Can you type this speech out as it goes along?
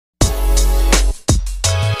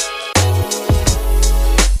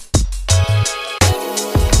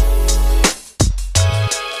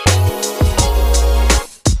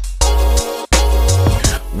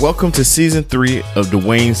Welcome to Season 3 of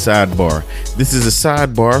Dwayne Sidebar. This is a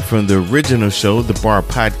sidebar from the original show, The Bar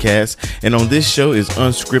Podcast. And on this show is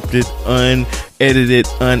unscripted, unedited,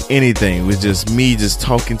 anything. With just me just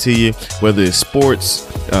talking to you, whether it's sports,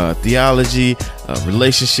 theology,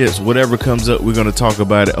 relationships, whatever comes up, we're going to talk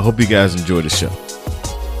about it. I hope you guys enjoy the show.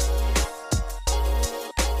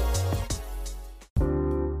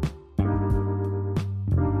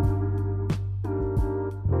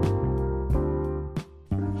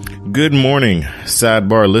 Good morning,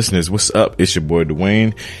 Sidebar listeners. What's up? It's your boy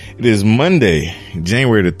Dwayne. It is Monday,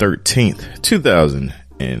 January the 13th,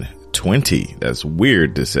 2020. That's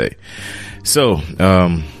weird to say. So,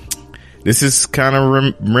 this is kind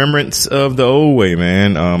of remembrance of the old way,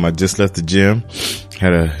 man. I just left the gym,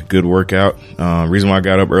 had a good workout. Reason why I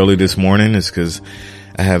got up early this morning is because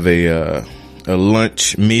I have a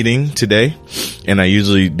lunch meeting today, and I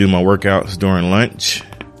usually do my workouts during lunch.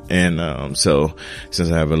 And, so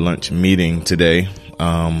since I have a lunch meeting today,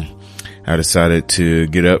 I decided to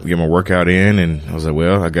get up, get my workout in, and I was like,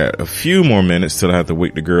 well, I got a few more minutes till I have to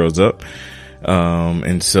wake the girls up.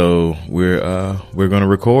 And so we're going to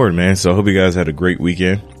record, man. So I hope you guys had a great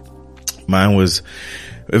weekend. Mine was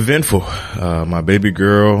eventful. My baby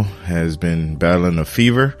girl has been battling a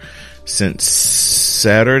fever since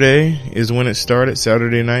Saturday is when it started,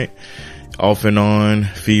 Saturday night. Off and on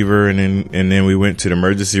fever, and then we went to the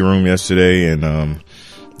emergency room yesterday, and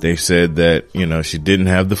they said that, you know, she didn't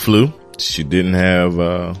have the flu, she didn't have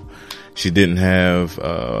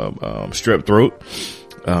strep throat,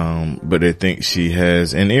 but they think she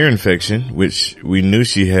has an ear infection, which we knew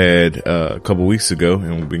she had a couple weeks ago,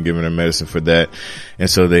 and we've been giving her medicine for that, and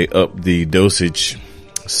so they upped the dosage.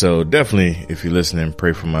 So definitely, if you're listening,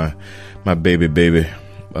 pray for my baby,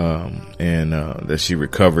 and that she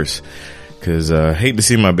recovers. Cause, I hate to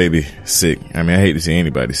see my baby sick. I mean, I hate to see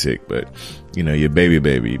anybody sick, but you know, your baby,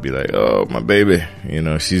 you'd be like, oh, my baby, you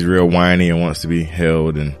know, she's real whiny and wants to be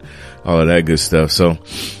held and all of that good stuff. So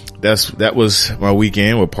that was my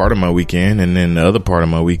weekend, or part of my weekend. And then the other part of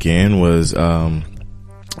my weekend was,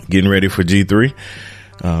 getting ready for G3.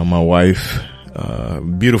 My wife,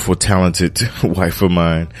 beautiful, talented wife of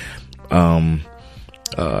mine,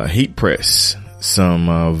 heat press some,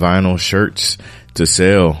 vinyl shirts to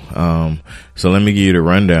sell. So let me give you the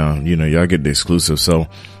rundown. You know, y'all get the exclusive. So,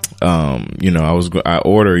 you know, I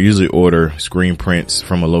usually order screen prints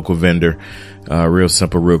from a local vendor, real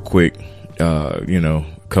simple, real quick, you know,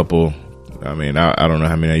 couple, I mean, I don't know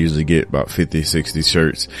how many I usually get, about 50, 60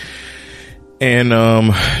 shirts. And,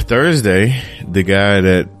 Thursday, the guy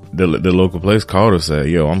that the local place called us, said,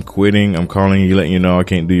 yo, I'm quitting. I'm calling you, letting you know I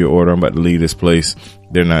can't do your order. I'm about to leave this place.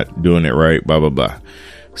 They're not doing it right, blah, blah, blah.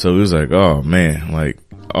 So it was like, oh man, like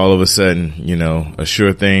all of a sudden, you know, a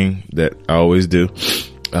sure thing that I always do,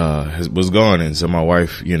 was gone. And so my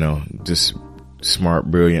wife, you know, just smart,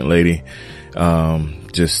 brilliant lady, she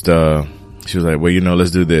was like, well, you know,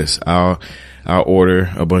 let's do this. I'll order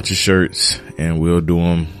a bunch of shirts and we'll do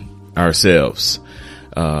them ourselves.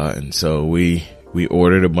 And so we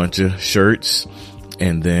ordered a bunch of shirts,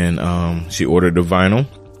 and then, she ordered the vinyl.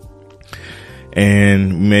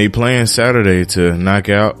 And made plans Saturday to knock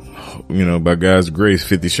out, you know, by God's grace,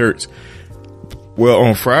 50 shirts. Well,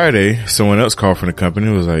 on Friday, someone else called from the company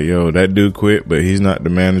and was like, yo, that dude quit, but he's not the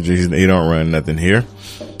manager. He don't run nothing here.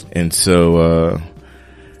 And so,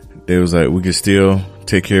 they was like, we can still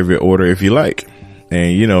take care of your order if you like.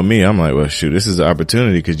 And you know me, I'm like, well, shoot, this is an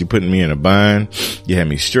opportunity because you're putting me in a bind. You had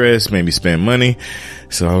me stressed, made me spend money.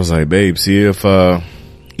 So I was like, babe, see if,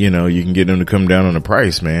 you know, you can get them to come down on the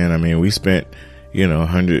price, man. I mean, we spent, you know,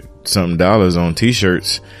 $100-something on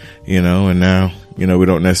t-shirts, you know, and now, you know, we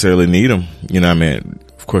don't necessarily need them. You know, I mean,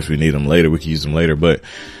 of course we need them later. We can use them later, but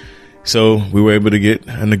so we were able to get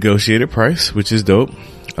a negotiated price, which is dope.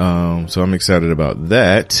 So I'm excited about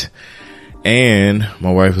that. And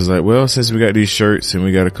my wife was like, well, since we got these shirts and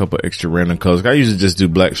we got a couple extra random colors, I usually just do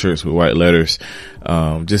black shirts with white letters.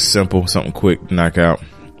 Just simple, something quick, knock out.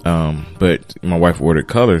 But my wife ordered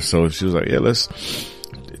colors, so she was like, yeah, let's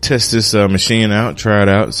test this, machine out, try it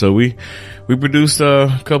out. So we produced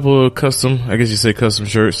a couple of custom, I guess you say custom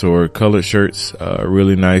shirts or colored shirts,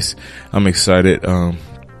 really nice. I'm excited,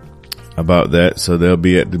 about that. So they'll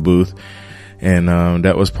be at the booth. And,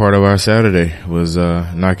 that was part of our Saturday was,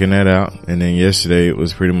 knocking that out. And then yesterday it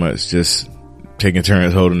was pretty much just taking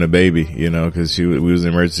turns holding the baby, you know, cause we was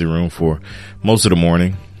in the emergency room for most of the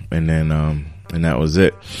morning. And then, and that was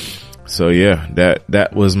it. So yeah,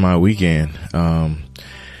 that was my weekend.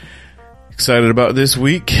 Excited about this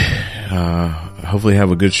week. Hopefully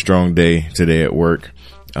have a good strong day today at work.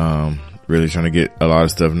 Really trying to get a lot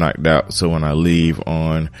of stuff knocked out. So when I leave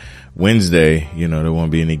on Wednesday, there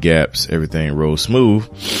won't be any gaps. Everything rolls smooth.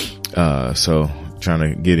 So trying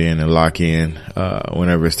to get in and lock in,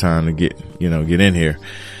 whenever it's time to get in here.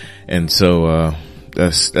 And so,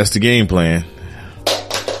 that's the game plan.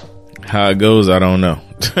 How it goes, I don't know.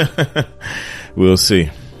 We'll see.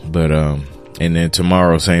 But, and then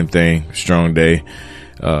tomorrow, same thing, strong day,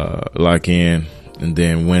 lock in. And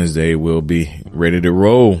then Wednesday we'll be ready to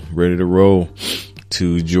roll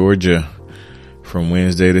to Georgia from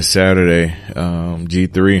Wednesday to Saturday,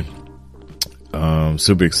 G3.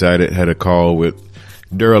 Super excited. Had a call with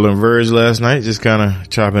Daryl and Verge last night, just kind of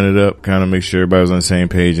chopping it up, kind of make sure everybody was on the same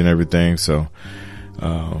page and everything. So,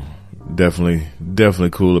 definitely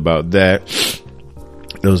cool about that.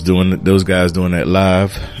 Those guys doing that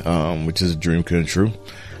live, which is a dream come true.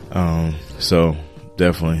 So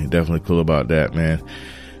definitely cool about that, man.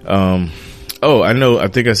 I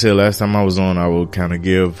think I said last time I was on, I will kind of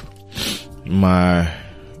give my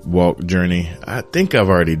walk journey. I think I've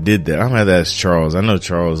already did that. I'm gonna have to ask Charles. I know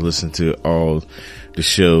Charles listened to all the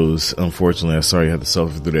shows. Unfortunately, I'm sorry you had to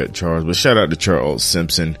suffer through that, Charles, but shout out to Charles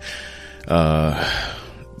Simpson,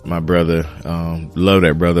 my brother. Love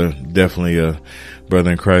that brother. Definitely a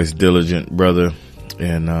brother in Christ, diligent brother.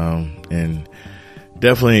 And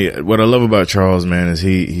definitely what I love about Charles, man, is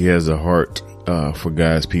he has a heart, for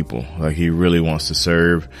God's people. Like, he really wants to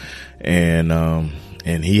serve.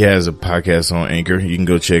 And he has a podcast on Anchor. You can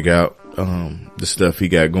go check out, the stuff he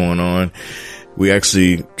got going on. We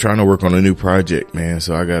actually trying to work on a new project, man.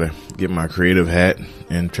 So I gotta get my creative hat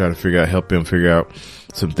and try to help him figure out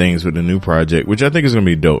some things with the new project, which I think is going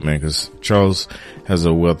to be dope, man, because Charles has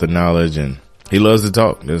a wealth of knowledge and he loves to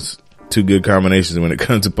talk. There's two good combinations when it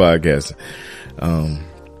comes to podcasting.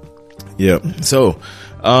 Yeah. So,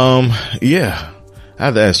 yeah, I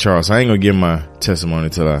have to ask Charles. I ain't going to give my testimony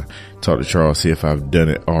until I talk to Charles, see if I've done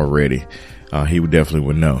it already. He would definitely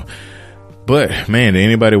would know. But man, did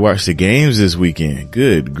anybody watch the games this weekend?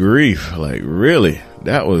 Good grief. Like, really?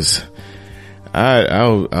 That was, I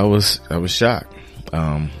was shocked.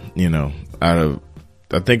 Yeah,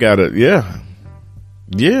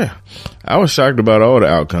 I was shocked about all the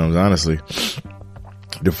outcomes, honestly.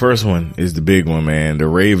 The first one is the big one, man. The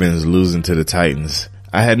Ravens losing to the Titans.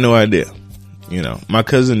 I had no idea. My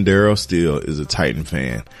cousin Daryl still is a Titan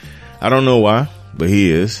fan. I don't know why, but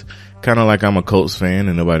he is. Kind of like I'm a Colts fan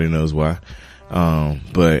and nobody knows why.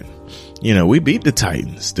 But we beat the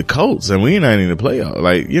Titans, the Colts, and we not in the playoff.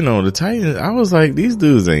 Like, the Titans, I was like, these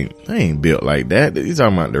dudes ain't built like that. You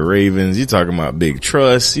talking about the Ravens, you talking about big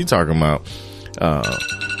trust, you talking about,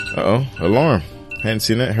 alarm. Hadn't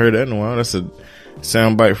seen that, heard that in a while. That's a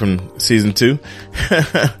soundbite from season 2.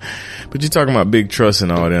 But you talking about big trust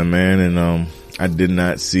and all that, man. And, I did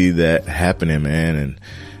not see that happening, man. And,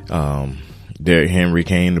 Derrick Henry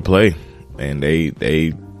came to play and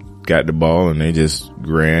they got the ball and they just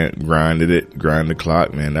grinded the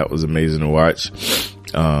clock, man. That was amazing to watch.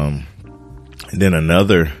 Then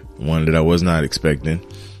another one that I was not expecting.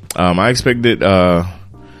 I expected the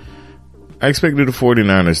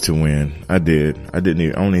 49ers to win. I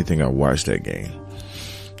don't think I watched that game.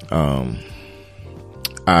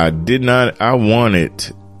 I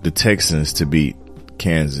wanted the Texans to beat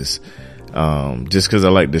Kansas. Just cause I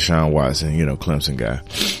like Deshaun Watson, Clemson guy.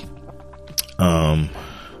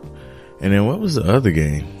 And then what was the other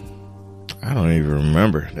game? I don't even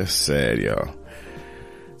remember. That's sad, y'all.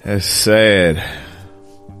 That's sad.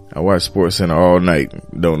 I watched SportsCenter all night.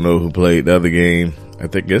 Don't know who played the other game. I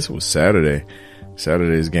guess it was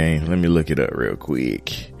Saturday's game. Let me look it up real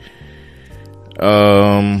quick.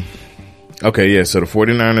 Okay. Yeah. So the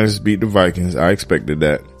 49ers beat the Vikings. I expected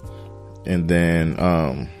that. And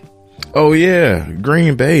then, oh yeah,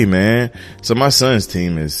 Green Bay, man. So my son's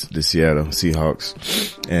team is the Seattle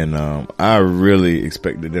Seahawks. And, I really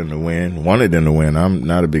expected them to win, wanted them to win. I'm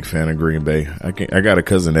not a big fan of Green Bay. I got a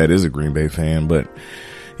cousin that is a Green Bay fan, but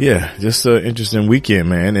yeah, just an interesting weekend,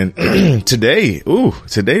 man. And today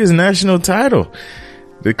is national title.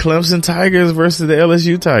 The Clemson Tigers versus the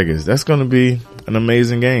LSU Tigers. That's going to be an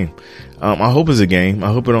amazing game. I hope it's a game.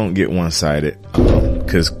 I hope it don't get one-sided.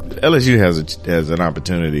 Cause LSU has an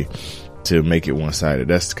opportunity to make it one-sided.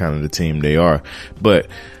 That's kind of the team they are. But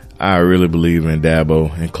I really believe in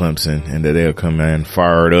Dabo and Clemson and that they'll come in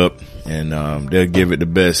fired up and, they'll give it the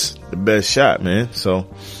best shot, man. So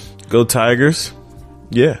go Tigers.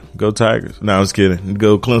 Yeah, go Tigers. No, I was kidding.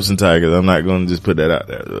 Go Clemson Tigers. I'm not going to just put that out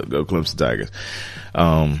there. Go Clemson Tigers.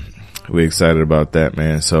 We're excited about that,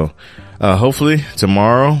 man. So, hopefully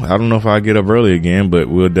tomorrow, I don't know if I'll get up early again, but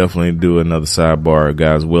we'll definitely do another sidebar,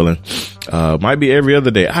 guys willing. Might be every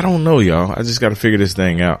other day. I don't know, y'all. I just got to figure this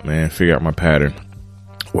thing out, man. Figure out my pattern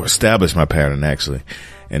or establish my pattern actually.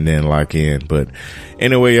 and then lock in. But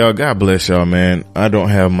anyway, y'all, God bless y'all, man. I don't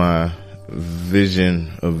have my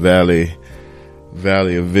Vision of Valley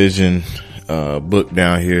of Vision book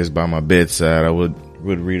down here. Is by my bedside. I would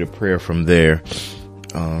read a prayer from there.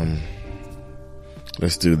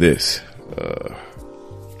 Let's do this.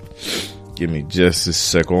 Give me just a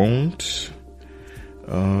second.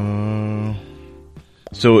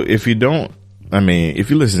 So if you don't, if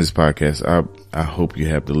you listen to this podcast, I hope you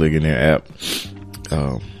have the Ligonier app.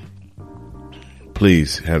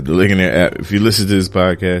 Please have the Ligonier app if you listen to this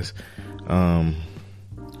podcast.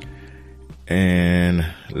 And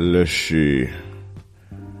let's see.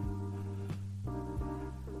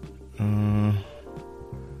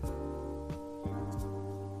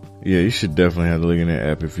 Yeah, you should definitely have the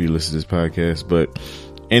Ligonier app if you listen to this podcast. But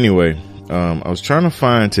anyway, I was trying to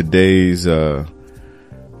find today's, I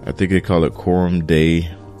think they call it Quorum Day,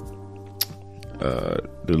 the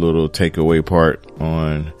little takeaway part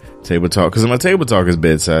on Table Talk, because my Table Talk is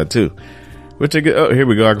bedside too. Which here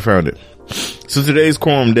we go, I found it. So today's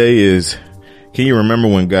Quorum Day is, can you remember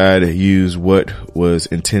when God used what was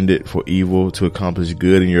intended for evil to accomplish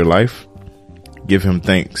good in your life? Give him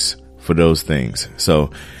thanks for those things.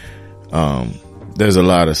 So, there's a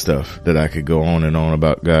lot of stuff that I could go on and on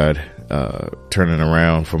about God, turning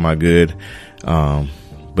around for my good.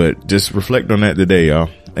 But just reflect on that today, y'all,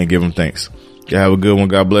 and give him thanks. Y'all have a good one.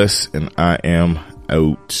 God bless. And I am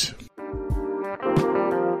out.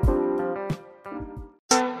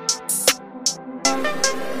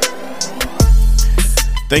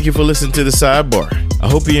 Thank you for listening to the Sidebar. I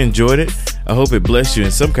hope you enjoyed it. I hope it blessed you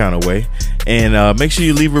in some kind of way. And make sure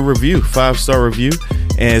you leave a review, 5-star review,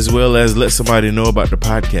 as well as let somebody know about the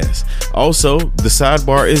podcast. Also, the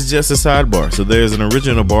Sidebar is just a sidebar. So there's an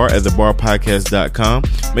original bar at thebarpodcast.com.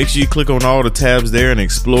 Make sure you click on all the tabs there and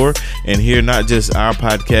explore and hear not just our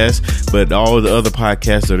podcast, but all the other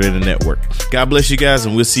podcasts that are in the network. God bless you guys,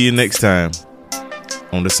 and we'll see you next time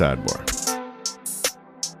on the Sidebar.